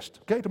the test,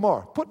 okay,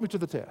 tomorrow. Put me to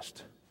the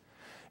test.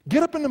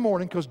 Get up in the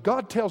morning because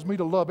God tells me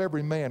to love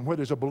every man,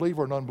 whether he's a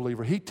believer or an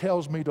unbeliever. He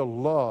tells me to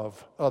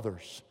love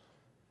others.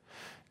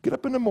 Get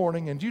up in the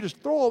morning and you just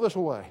throw all this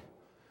away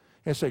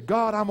and say,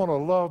 God, I'm going to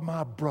love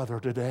my brother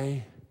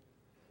today.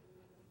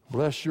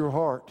 Bless your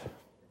heart.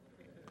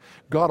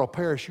 God will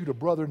parachute a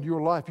brother into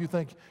your life you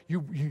think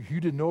you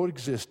didn't know it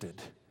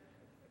existed.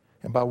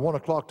 And by 1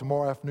 o'clock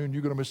tomorrow afternoon,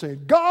 you're going to be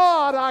saying,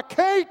 God, I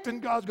can't.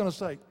 And God's going to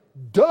say,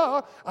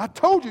 duh, I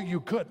told you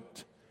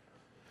couldn't.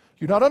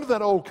 You're not under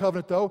that old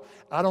covenant, though.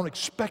 I don't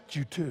expect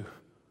you to.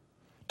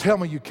 Tell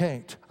me you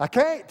can't. I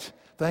can't.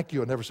 Thank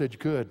you. I never said you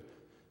could.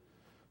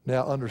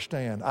 Now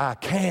understand, I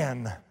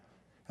can.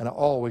 And I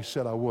always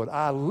said I would.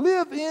 I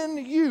live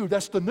in you.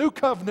 That's the new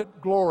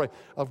covenant glory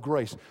of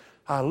grace.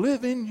 I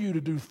live in you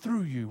to do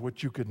through you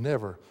what you could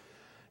never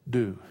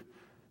do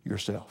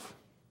yourself.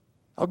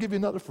 I'll give you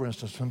another, for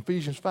instance.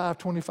 Ephesians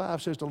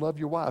 5:25 says to love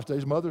your wives.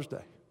 Today's Mother's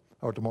Day,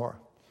 or tomorrow.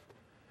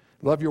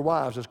 Love your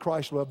wives as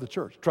Christ loved the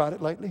church. Tried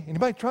it lately?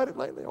 Anybody tried it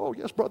lately? Oh,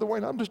 yes, Brother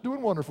Wayne, I'm just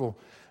doing wonderful.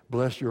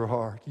 Bless your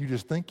heart. You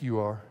just think you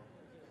are.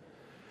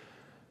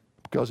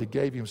 Because he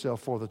gave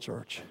himself for the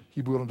church.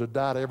 You willing to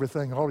die to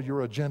everything, all of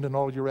your agenda and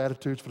all of your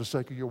attitudes for the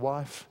sake of your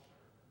wife?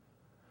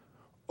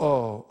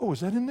 Oh,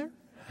 is that in there?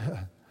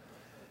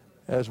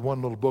 There's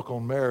one little book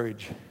on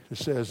marriage. It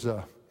says,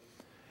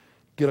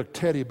 get a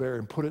teddy bear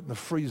and put it in the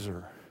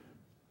freezer.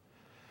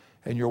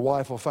 And your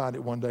wife will find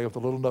it one day with a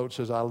little note that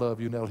says, I love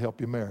you, and that'll help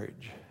your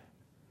marriage.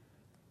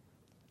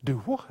 Do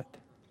what?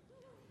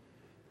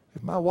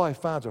 If my wife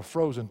finds a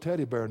frozen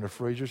teddy bear in the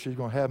freezer, she's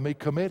going to have me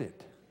committed.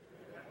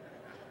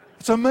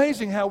 It's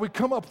amazing how we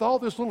come up with all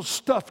this little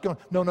stuff going,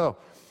 no.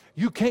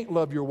 You can't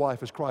love your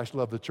wife as Christ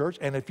loved the church.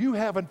 And if you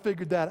haven't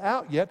figured that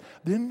out yet,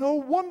 then no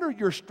wonder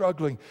you're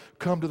struggling.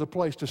 Come to the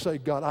place to say,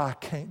 God, I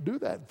can't do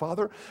that,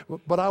 Father,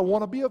 but I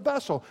want to be a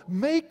vessel.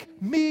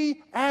 Make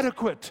me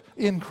adequate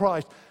in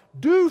Christ.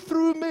 Do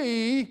through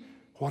me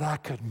what I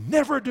could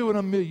never do in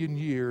a million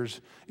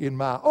years in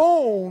my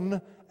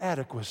own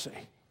adequacy.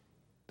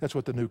 That's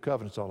what the new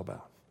covenant's all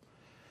about.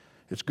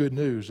 It's good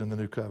news in the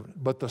new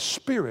covenant. But the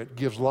Spirit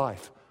gives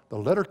life. The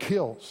letter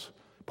kills,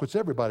 puts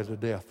everybody to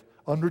death,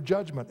 under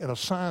judgment, and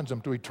assigns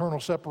them to eternal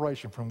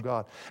separation from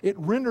God. It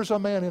renders a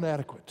man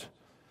inadequate.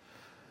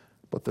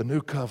 But the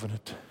new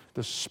covenant,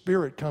 the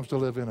Spirit comes to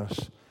live in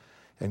us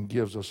and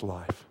gives us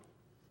life.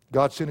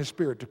 God sent His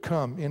Spirit to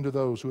come into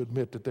those who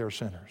admit that they're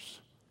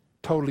sinners,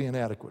 totally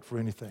inadequate for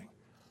anything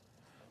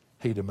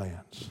He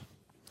demands.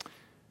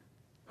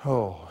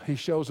 Oh, He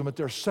shows them that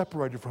they're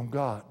separated from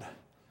God.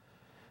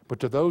 But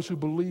to those who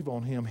believe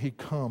on Him, He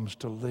comes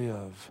to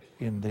live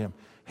in them.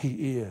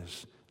 He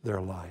is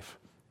their life.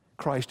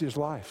 Christ is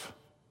life.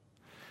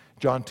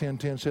 John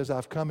 10:10 says,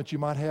 I've come that you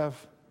might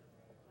have,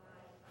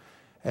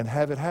 and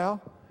have it how?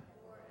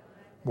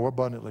 More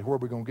abundantly. Where are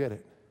we going to get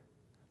it?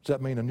 Does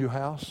that mean a new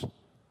house?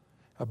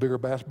 A bigger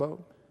bass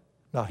boat?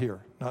 Not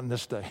here. Not in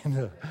this state.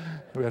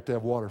 We have to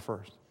have water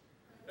first.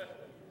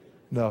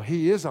 No,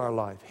 He is our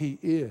life. He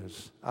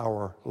is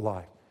our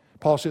life.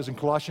 Paul says in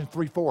Colossians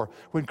 3:4,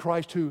 when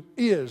Christ who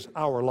is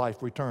our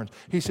life returns.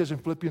 He says in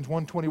Philippians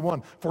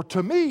 1:21, for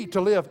to me to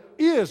live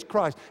is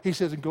Christ. He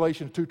says in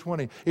Galatians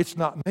 2:20, it's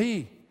not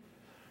me,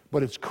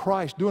 but it's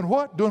Christ. Doing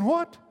what? Doing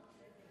what?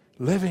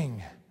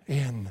 Living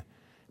in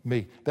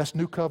me. That's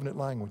new covenant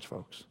language,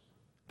 folks.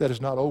 That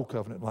is not old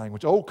covenant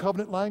language. Old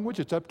covenant language,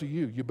 it's up to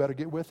you. You better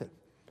get with it.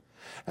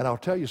 And I'll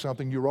tell you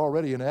something, you're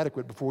already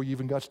inadequate before you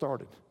even got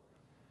started.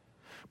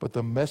 But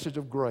the message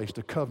of grace,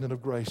 the covenant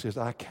of grace is,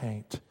 I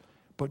can't.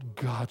 But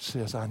God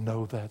says, I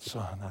know that,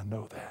 son. I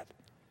know that.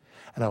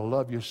 And I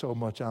love you so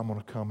much, I'm going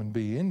to come and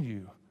be in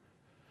you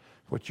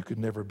what you could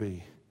never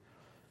be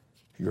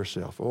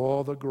yourself.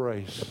 All the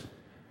grace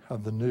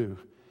of the new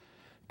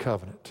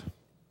covenant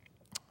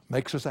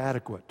makes us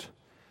adequate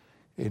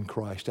in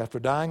Christ. After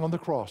dying on the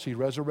cross, He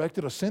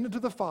resurrected, ascended to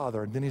the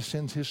Father, and then He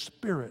sends His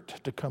Spirit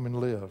to come and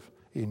live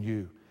in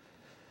you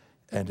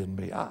and in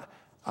me.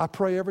 I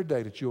pray every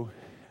day that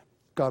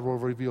God will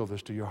reveal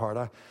this to your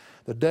heart.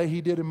 The day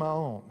He did in my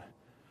own,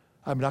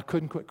 I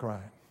couldn't quit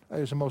crying.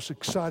 It was the most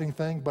exciting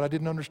thing, but I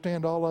didn't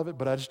understand all of it,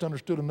 but I just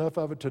understood enough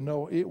of it to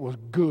know it was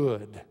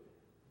good.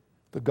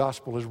 The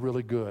gospel is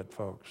really good,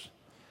 folks.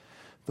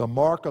 The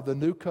mark of the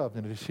new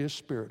covenant is His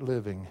Spirit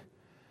living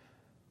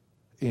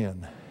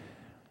in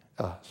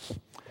us.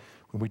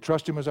 When we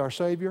trust Him as our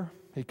Savior,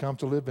 He comes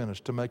to live in us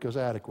to make us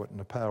adequate in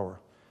the power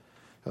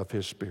of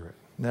His Spirit.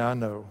 Now, I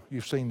know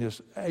you've seen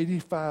this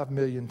 85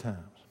 million times,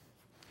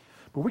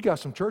 but we got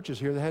some churches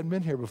here that hadn't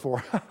been here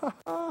before.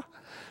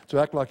 So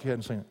act like you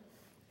hadn't seen it.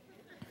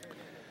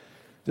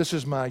 This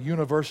is my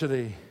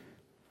University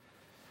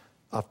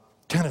of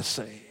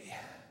Tennessee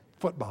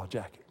football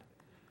jacket.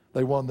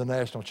 They won the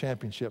national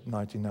championship in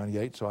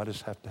 1998, so I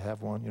just have to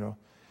have one, you know.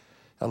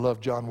 I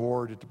love John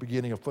Ward at the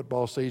beginning of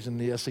football season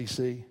in the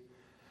SEC.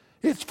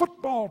 It's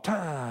football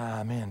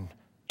time in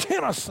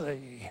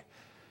Tennessee.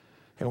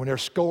 And when they're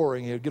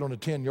scoring, he'll get on the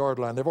 10-yard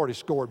line. They've already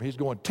scored. He's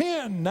going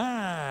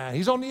 10-9.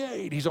 He's on the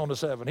 8. He's on the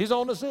 7. He's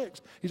on the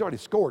 6. He's already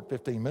scored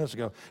 15 minutes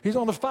ago. He's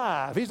on the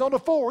 5. He's on the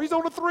 4. He's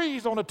on the 3.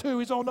 He's on the 2.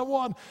 He's on the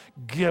 1.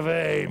 Give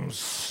him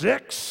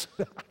 6.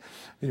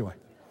 Anyway.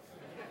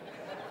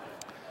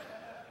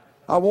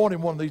 I wanted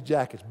one of these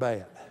jackets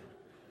bad.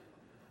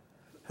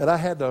 And I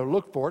had to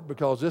look for it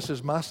because this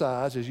is my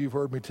size. As you've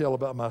heard me tell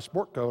about my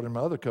sport coat and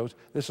my other coats,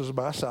 this is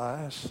my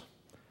size.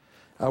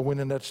 I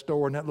went in that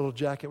store and that little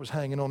jacket was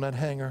hanging on that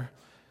hanger,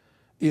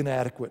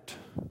 inadequate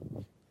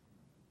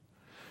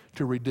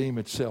to redeem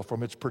itself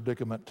from its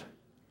predicament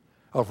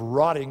of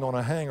rotting on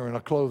a hanger in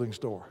a clothing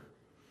store.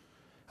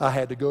 I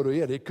had to go to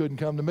it. It couldn't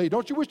come to me.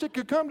 Don't you wish it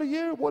could come to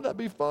you? Wouldn't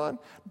that be fun?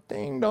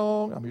 Ding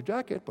dong. I'm your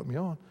jacket. Put me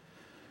on.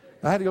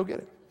 I had to go get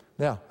it.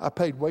 Now, I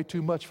paid way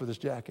too much for this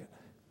jacket.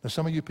 Now,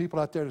 some of you people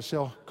out there that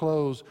sell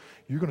clothes,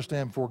 you're going to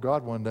stand before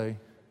God one day.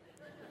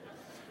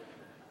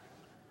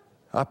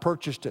 I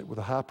purchased it with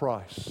a high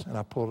price, and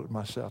I pulled it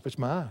myself. It's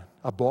mine.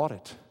 I bought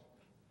it.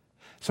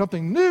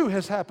 Something new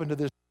has happened to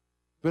this,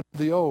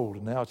 the old,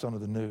 and now it's under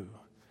the new.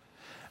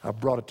 I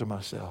brought it to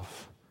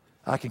myself.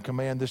 I can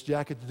command this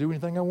jacket to do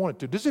anything I want it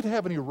to. Does it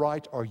have any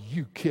rights? Are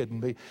you kidding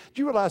me?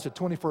 Do you realize that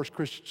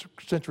 21st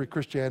century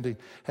Christianity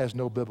has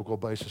no biblical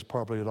basis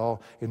probably at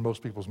all in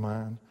most people's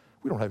mind?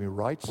 We don't have any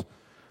rights.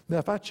 Now,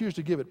 if I choose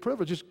to give it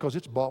privileges, because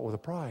it's bought with a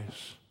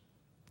price.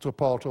 That's what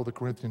Paul told the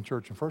Corinthian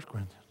church in 1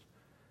 Corinthians.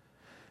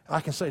 I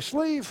can say,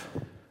 Sleeve,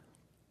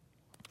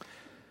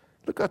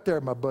 look out there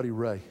at my buddy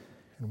Ray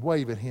and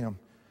wave at him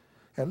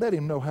and let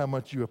him know how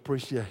much you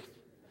appreciate.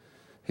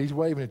 He's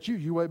waving at you,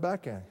 you wave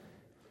back at him.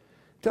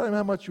 Tell him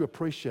how much you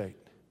appreciate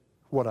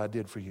what I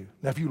did for you.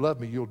 Now, if you love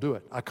me, you'll do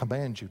it. I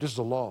command you. This is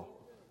a law.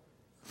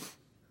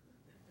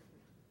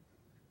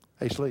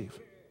 Hey, Sleeve,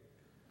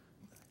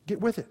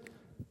 get with it.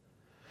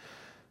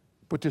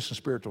 Put this in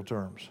spiritual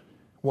terms.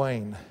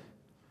 Wayne,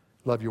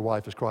 love your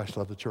wife as Christ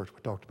loved the church.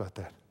 We talked about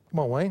that. Come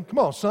on, Wayne. Come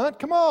on, son.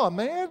 Come on,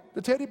 man.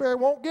 The teddy bear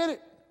won't get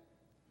it.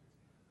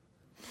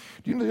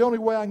 Do you know the only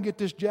way I can get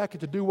this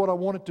jacket to do what I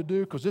want it to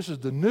do? Because this is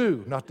the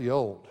new, not the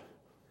old.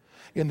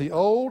 In the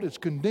old, it's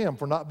condemned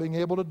for not being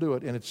able to do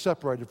it, and it's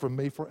separated from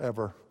me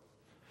forever.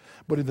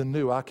 But in the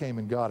new, I came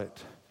and got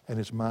it, and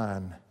it's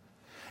mine.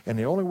 And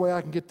the only way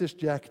I can get this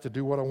jacket to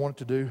do what I want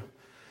it to do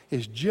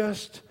is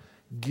just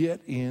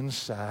get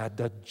inside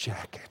the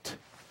jacket.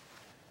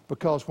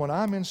 Because when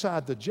I'm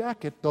inside the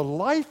jacket, the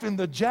life in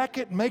the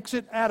jacket makes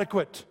it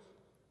adequate.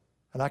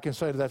 And I can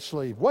say to that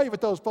sleeve, wave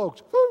at those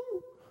folks.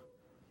 Woo!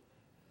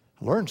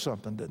 I learned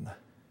something, didn't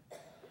I?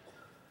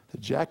 The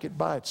jacket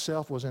by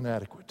itself was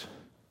inadequate.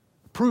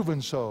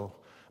 Proven so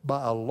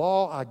by a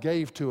law I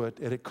gave to it,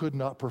 and it could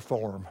not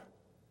perform.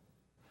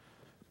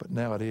 But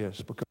now it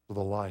is because of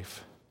the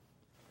life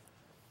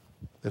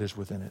that is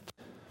within it.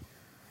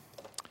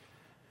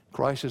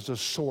 Christ is the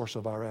source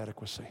of our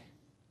adequacy.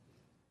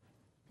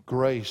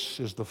 Grace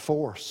is the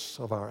force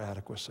of our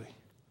adequacy.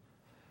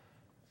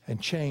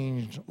 And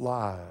changed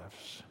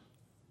lives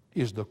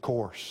is the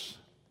course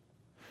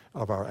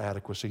of our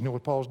adequacy. You know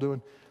what Paul's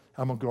doing?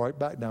 I'm going to go right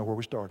back now where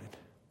we started.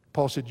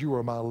 Paul said, you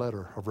are my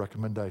letter of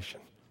recommendation.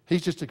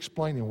 He's just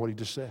explaining what he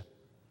just said.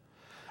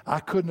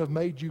 I couldn't have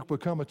made you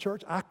become a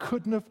church. I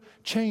couldn't have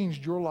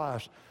changed your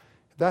lives.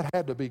 That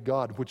had to be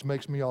God, which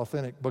makes me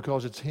authentic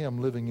because it's Him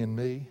living in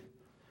me.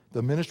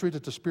 The ministry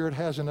that the Spirit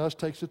has in us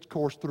takes its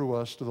course through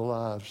us to the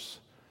lives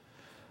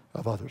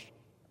of others.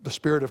 The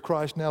Spirit of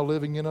Christ now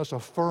living in us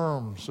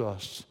affirms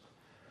us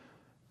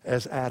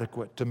as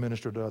adequate to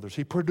minister to others.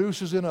 He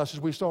produces in us, as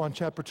we saw in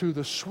chapter 2,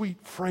 the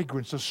sweet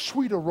fragrance, the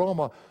sweet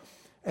aroma,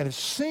 and it's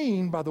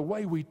seen by the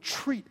way we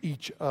treat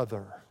each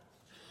other.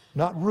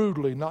 Not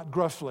rudely, not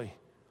gruffly,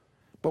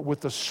 but with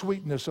the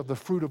sweetness of the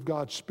fruit of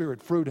God's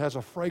Spirit. Fruit has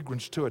a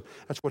fragrance to it.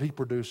 That's what He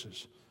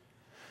produces.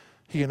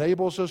 He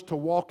enables us to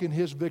walk in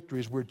His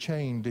victories. We're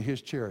chained to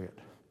His chariot.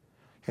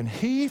 And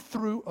He,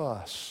 through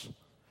us,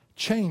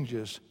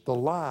 changes the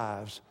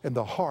lives and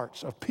the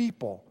hearts of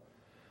people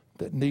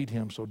that need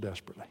Him so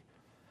desperately.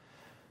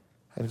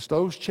 And it's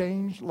those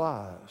changed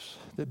lives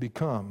that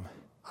become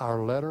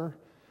our letter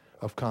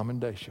of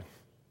commendation,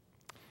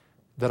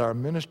 that our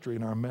ministry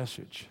and our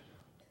message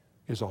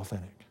is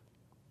authentic.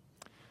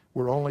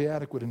 We're only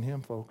adequate in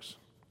Him, folks.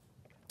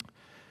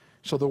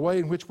 So the way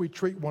in which we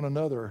treat one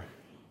another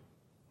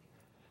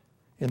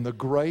in the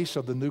grace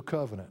of the new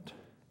covenant,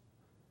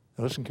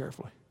 now listen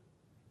carefully,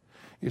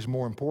 is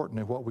more important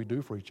than what we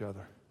do for each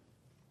other.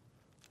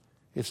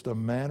 It's the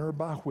manner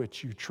by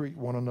which you treat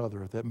one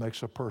another that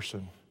makes a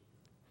person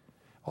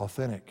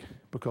authentic,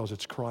 because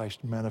it's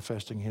Christ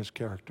manifesting His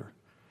character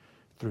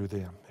through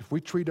them. If we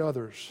treat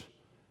others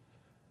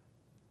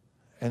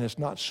and it's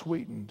not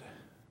sweetened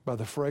by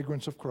the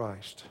fragrance of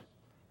Christ,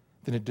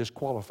 then it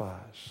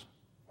disqualifies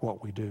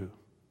what we do.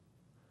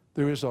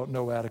 There is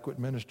no adequate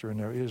minister, and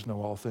there is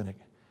no authentic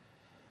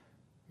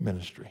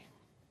ministry.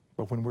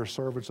 But when we're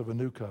servants of a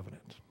new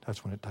covenant,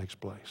 that's when it takes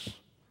place.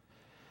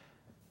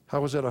 I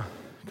was at a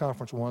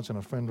conference once, and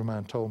a friend of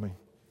mine told me,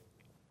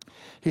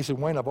 he said,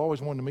 Wayne, I've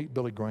always wanted to meet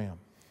Billy Graham.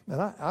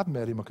 And I've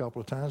met him a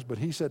couple of times, but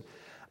he said,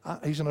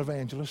 he's an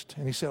evangelist,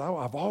 and he said,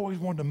 I've always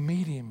wanted to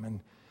meet him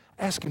and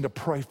ask him to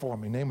pray for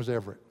me. His name was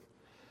Everett.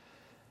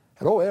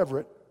 And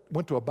Everett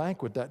went to a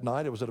banquet that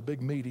night. It was at a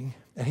big meeting,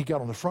 and he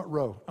got on the front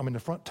row, the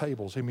front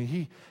tables. I mean,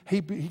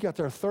 he got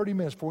there 30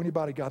 minutes before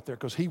anybody got there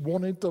because he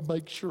wanted to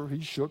make sure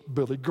he shook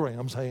Billy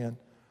Graham's hand.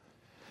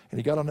 And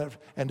he got on that,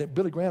 and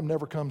Billy Graham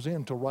never comes in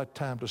until right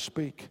time to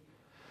speak.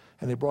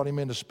 And they brought him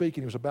in to speak,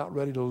 and he was about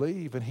ready to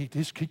leave, and he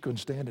couldn't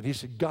stand it. He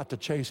said, got to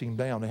chase him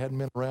down. They had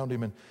men around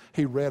him, and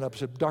he ran up and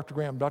said, Dr.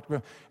 Graham.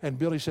 And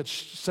Billy said,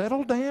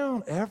 settle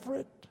down,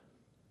 Everett.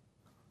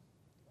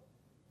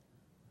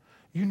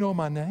 You know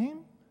my name?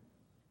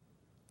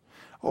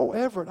 Oh,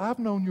 Everett, I've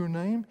known your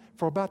name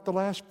for about the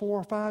last 4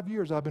 or 5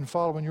 years. I've been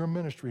following your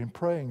ministry and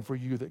praying for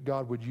you that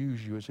God would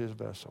use you as His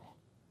vessel.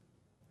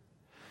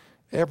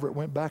 Everett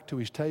went back to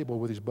his table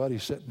with his buddy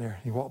sitting there.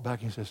 He walked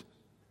back and he says,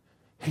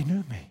 he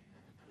knew me.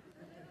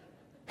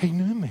 He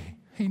knew me.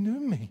 He knew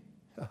me.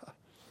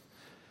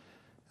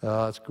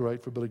 It's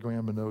great for Billy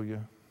Graham to know you.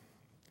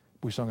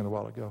 We sung it a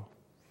while ago.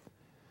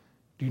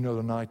 Do you know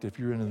tonight that if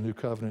you're in the new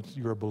covenant,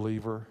 you're a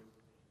believer?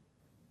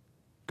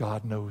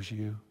 God knows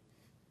you.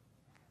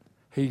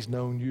 He's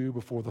known you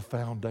before the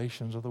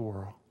foundations of the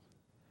world.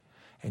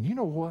 And you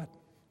know what?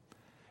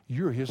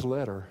 You're His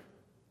letter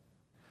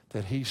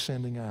that He's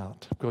sending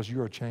out because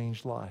you're a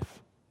changed life.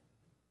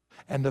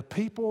 And the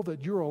people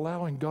that you're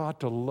allowing God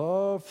to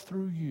love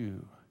through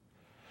you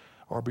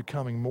are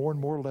becoming more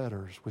and more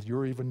letters with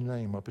your even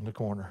name up in the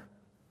corner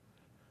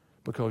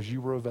because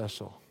you were a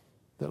vessel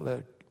that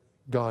let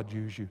God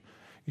use you.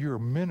 You're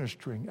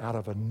ministering out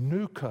of a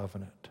new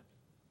covenant,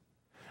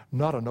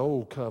 not an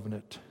old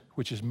covenant,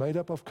 which is made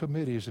up of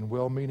committees and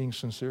well-meaning,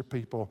 sincere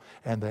people,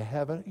 and they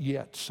haven't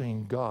yet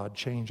seen God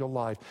change a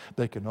life.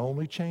 They can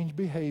only change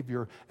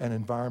behavior and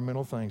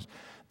environmental things.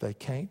 They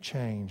can't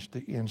change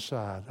the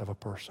inside of a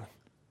person.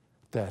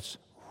 That's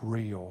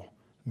real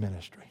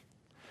ministry.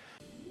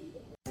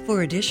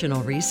 For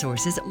additional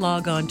resources,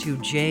 log on to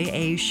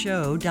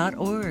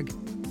jashow.org.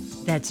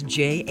 That's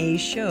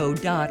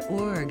jashow.org.